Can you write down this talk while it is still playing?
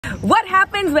What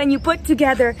happens when you put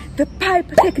together the pipe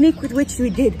technique with which we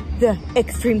did the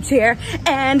extreme chair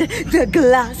and the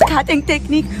glass cutting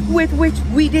technique with which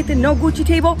we did the no Gucci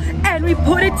table, and we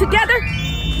put it together?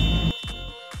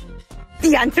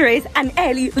 The answer is an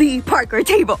Ellie Lee Parker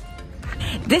table.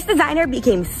 This designer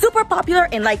became super popular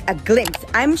in like a glimpse.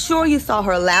 I'm sure you saw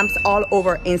her lamps all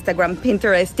over Instagram,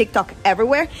 Pinterest, TikTok,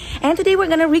 everywhere. And today we're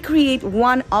gonna recreate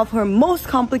one of her most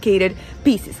complicated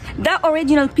pieces. The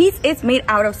original piece is made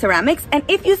out of ceramics, and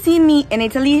if you've seen me in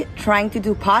Italy trying to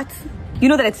do pots, you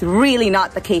know that it's really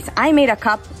not the case. I made a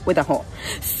cup with a hole.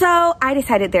 So I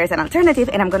decided there's an alternative,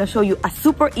 and I'm gonna show you a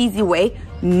super easy way,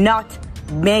 not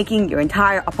making your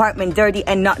entire apartment dirty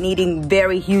and not needing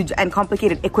very huge and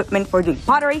complicated equipment for doing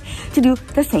pottery, to do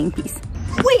the same piece.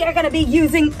 We are gonna be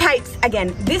using pipes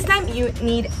again. This time you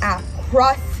need a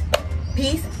cross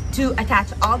piece to attach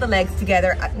all the legs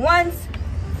together at once,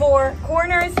 4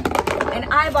 corners, and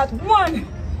I bought one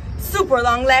super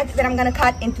long leg that I'm gonna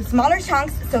cut into smaller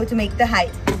chunks so to make the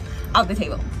height of the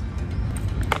table.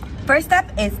 First step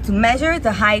is to measure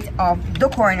the height of the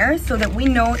corners so that we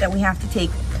know that we have to take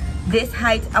this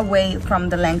height away from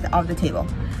the length of the table.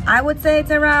 I would say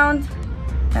it's around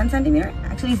 10 centimeters.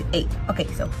 Actually, it's 8. Okay,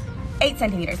 so 8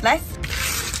 centimeters less.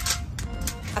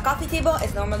 A coffee table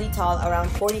is normally tall around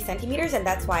 40 centimeters, and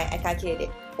that's why I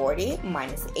calculated 40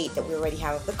 minus 8 that we already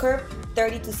have of the curve,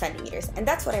 32 centimeters. And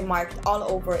that's what I marked all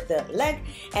over the leg.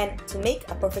 And to make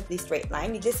a perfectly straight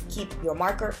line, you just keep your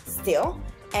marker still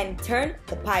and turn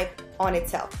the pipe on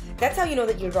itself. That's how you know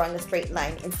that you're drawing a straight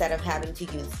line instead of having to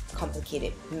use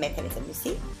complicated mechanism. You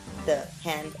see, the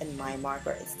hand and my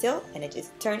marker is still, and it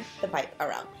just turns the pipe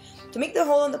around. To make the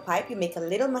hole in the pipe, you make a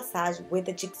little massage with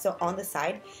the jigsaw on the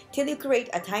side till you create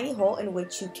a tiny hole in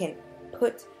which you can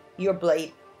put your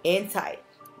blade inside,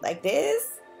 like this.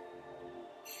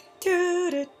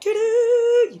 You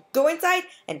go inside,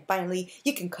 and finally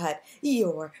you can cut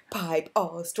your pipe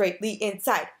all straightly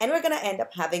inside. And we're gonna end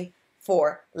up having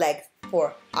 4 legs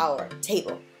for our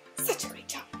table. Such a great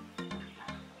job.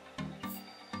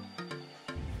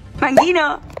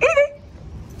 Manguino!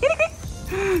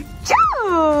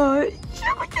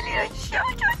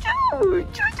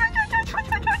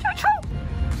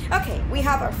 Okay, we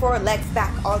have our 4 legs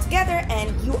back all together, and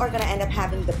you are gonna end up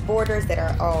having the borders that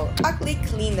are all ugly.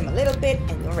 Clean them a little bit,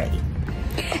 and you're ready.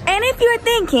 And if you're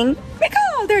thinking,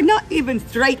 Nicole, they're not even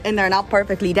straight and they're not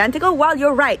perfectly identical, well,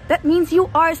 you're right. That means you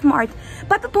are smart.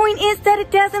 But the point is that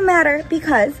it doesn't matter,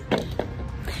 because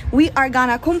we are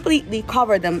gonna completely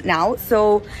cover them now.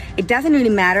 So it doesn't really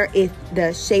matter if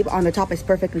the shape on the top is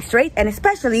perfectly straight, and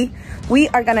especially we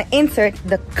are gonna insert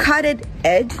the cutted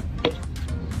edge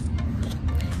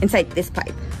inside this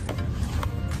pipe.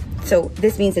 So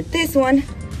this means that this one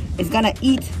is gonna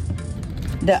eat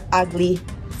the ugly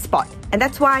spot. And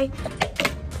that's why,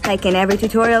 like in every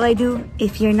tutorial I do,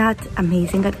 if you're not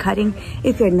amazing at cutting,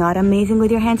 if you're not amazing with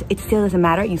your hands, it still doesn't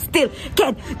matter. You still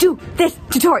can do this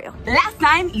tutorial. Last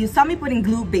time you saw me putting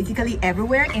glue basically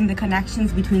everywhere in the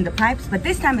connections between the pipes, but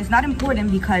this time it's not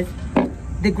important because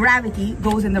the gravity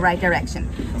goes in the right direction.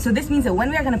 So this means that when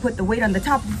we are gonna put the weight on the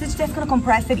top, this is just gonna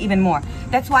compress it even more.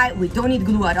 That's why we don't need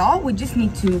glue at all. We just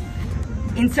need to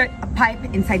insert a pipe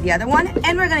inside the other one.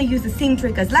 And we're gonna use the same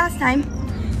trick as last time.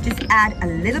 Just add a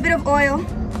little bit of oil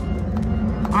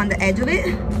on the edge of it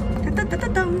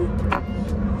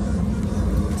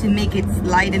to make it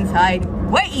slide inside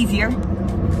way easier.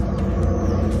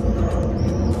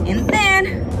 And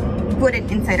then put it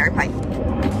inside our pipe.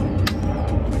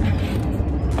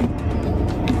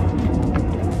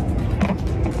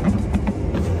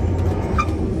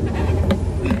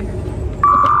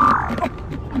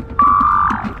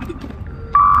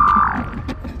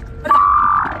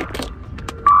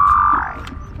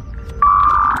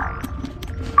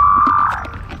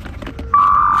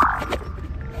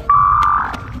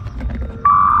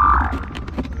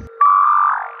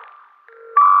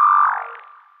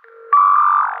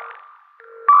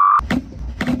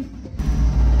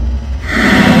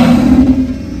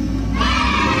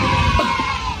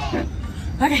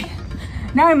 Okay,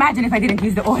 now imagine if I didn't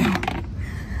use the oil.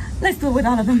 Let's do it with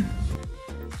all of them.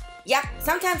 Yeah,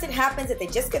 sometimes it happens that they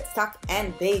just get stuck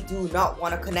and they do not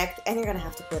want to connect, and you're gonna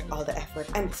have to put all the effort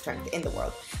and the strength in the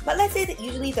world. But let's say that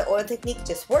usually the oil technique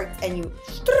just works and you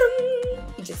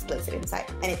just place it inside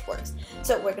and it works.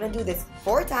 So we're gonna do this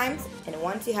 4 times, and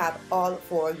once you have all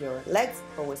 4 your legs,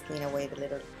 always clean away the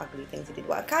little ugly things you did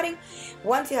while cutting.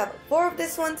 Once you have 4 of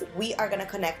these ones, we are gonna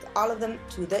connect all of them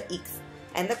to the X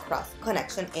and the cross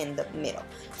connection in the middle.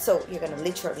 So you're gonna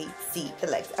literally see the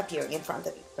legs appearing in front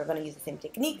of you. We're gonna use the same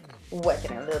technique, wet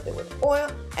it a little bit with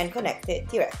oil and connect it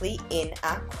directly in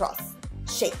a cross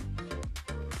shape.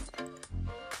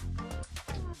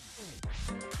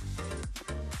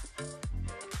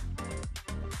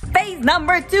 Phase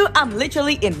number 2, I'm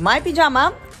literally in my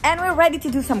pajama and we're ready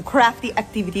to do some crafty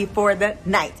activity for the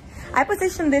night. I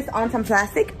positioned this on some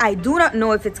plastic. I do not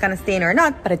know if it's gonna stain or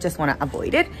not, but I just wanna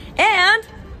avoid it. And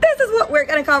this is what we're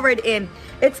gonna cover it in.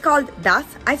 It's called dust.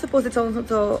 I suppose it's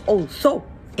also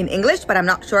in English, but I'm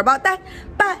not sure about that.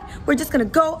 But we're just gonna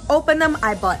go open them.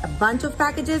 I bought a bunch of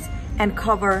packages and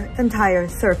cover the entire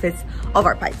surface of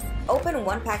our pipes. Open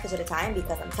one package at a time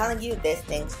because I'm telling you, this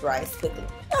thing dries quickly.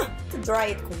 To dry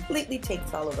it completely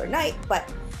takes all overnight,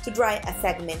 but to dry a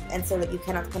segment and so that you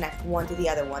cannot connect one to the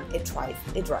other one, it dries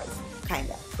kind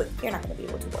of quick. You're not going to be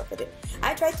able to work with it.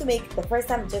 I tried to make, the first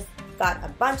time, just got a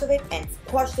bunch of it and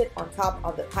squashed it on top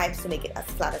of the pipes to make it as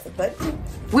flat as I could.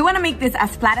 We want to make this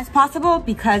as flat as possible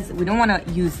because we don't want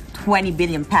to use 20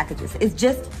 billion packages. It's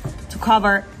just to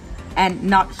cover and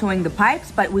not showing the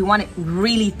pipes, but we want it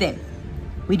really thin.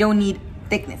 We don't need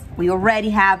thickness. We already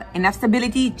have enough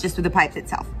stability just with the pipes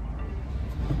itself.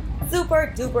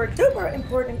 Super duper duper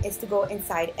important is to go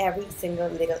inside every single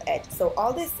little edge. So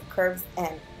all these curves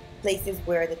and places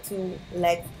where the two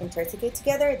legs intersecate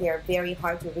together, they are very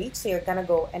hard to reach. So you're gonna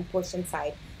go and push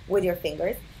inside with your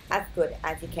fingers as good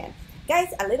as you can.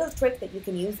 Guys, a little trick that you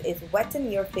can use is wetten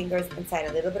your fingers inside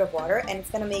a little bit of water, and it's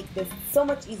going to make this so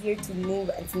much easier to move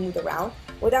and smooth around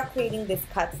without creating these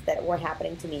cuts that were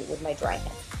happening to me with my dry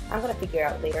hands. I'm going to figure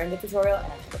out later in the tutorial and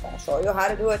I'm going to show you how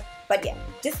to do it. But yeah,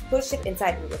 just push it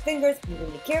inside with your fingers, be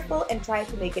really careful and try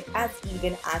to make it as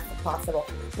even as possible.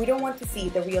 We don't want to see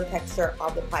the real texture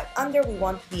of the pipe under, we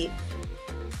want to be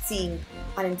seeing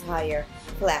an entire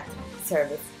flat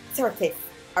surface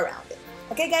around it.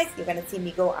 Okay guys, you're gonna see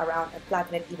me go around and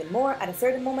flatten it even more. At a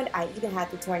certain moment, I even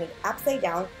had to turn it upside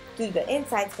down to the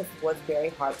insides because it was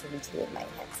very hard to reach with my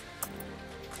hands.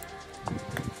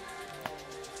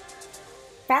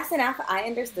 Fast enough, I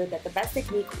understood that the best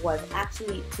technique was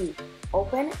actually to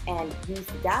open and use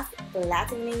the dust,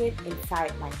 flattening it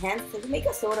inside my hands to make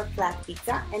a sort of flat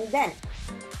pizza and then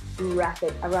wrap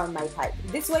it around my pipe.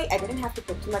 This way, I didn't have to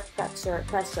put too much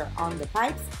pressure on the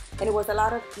pipes, and it was a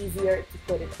lot easier to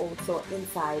put it also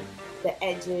inside the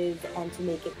edges and to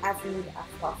make it as smooth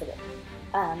as possible.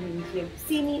 Here you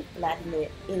see me flatten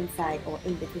it inside or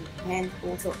in between my hands,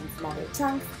 also in smaller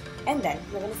chunks, and then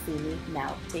you're going to see me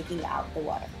now taking out the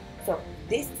water. So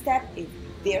this step is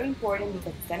very important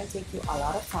because it's going to take you a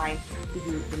lot of time to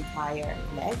do the entire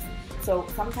legs. So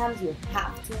sometimes you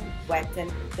have to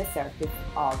wetten the surface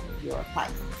of your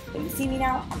pipe. So you see me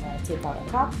now, I'm going to take out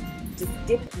the top, just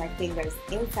dip my fingers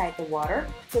inside the water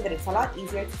so that it's a lot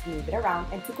easier to smooth it around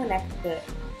and to connect the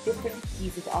different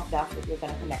pieces of dust that you're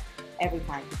going to connect every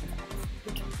time because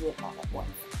we can do it all at once.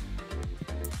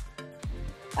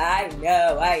 I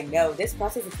know, this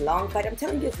process is long, but I'm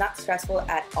telling you it's not stressful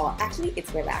at all. Actually,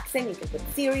 it's relaxing. You can put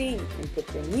Siri, you can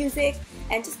put your music,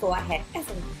 and just go ahead as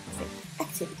a relaxing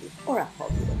activity or a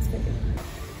hobby that's for you.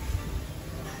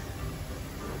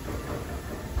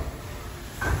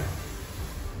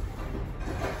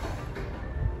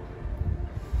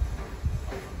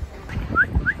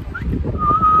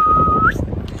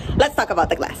 Let's talk about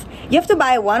the glass. You have to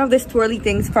buy one of these twirly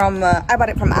things from, I bought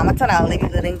it from Amazon. I'll leave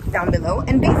the link down below.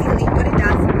 And basically what it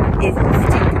does is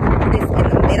stick this in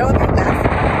the middle of your glass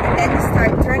and then you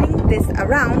start turning this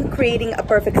around, creating a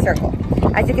perfect circle.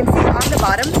 As you can see on the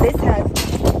bottom, this has,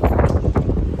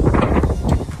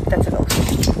 that's a ghost.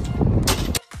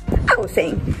 I was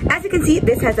saying, as you can see,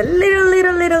 this has a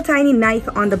little tiny knife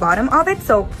on the bottom of it.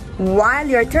 So while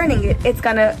you're turning it, it's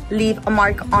gonna leave a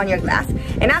mark on your glass.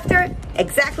 And after,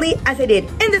 exactly as I did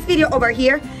in this video over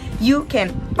here, you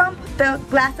can bump the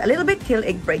glass a little bit till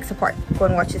it breaks apart. Go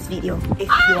and watch this video if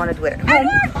you want to do it at home.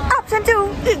 Option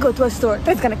 2, you go to a store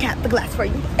that's gonna cap the glass for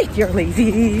you if you're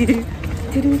lazy.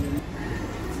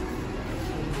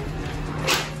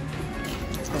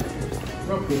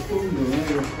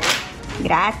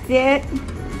 Grazie.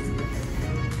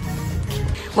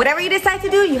 Whatever you decide to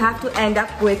do, you have to end up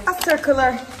with a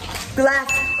circular glass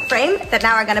frame that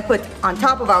now we're gonna put on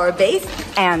top of our base,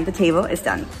 and the table is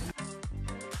done.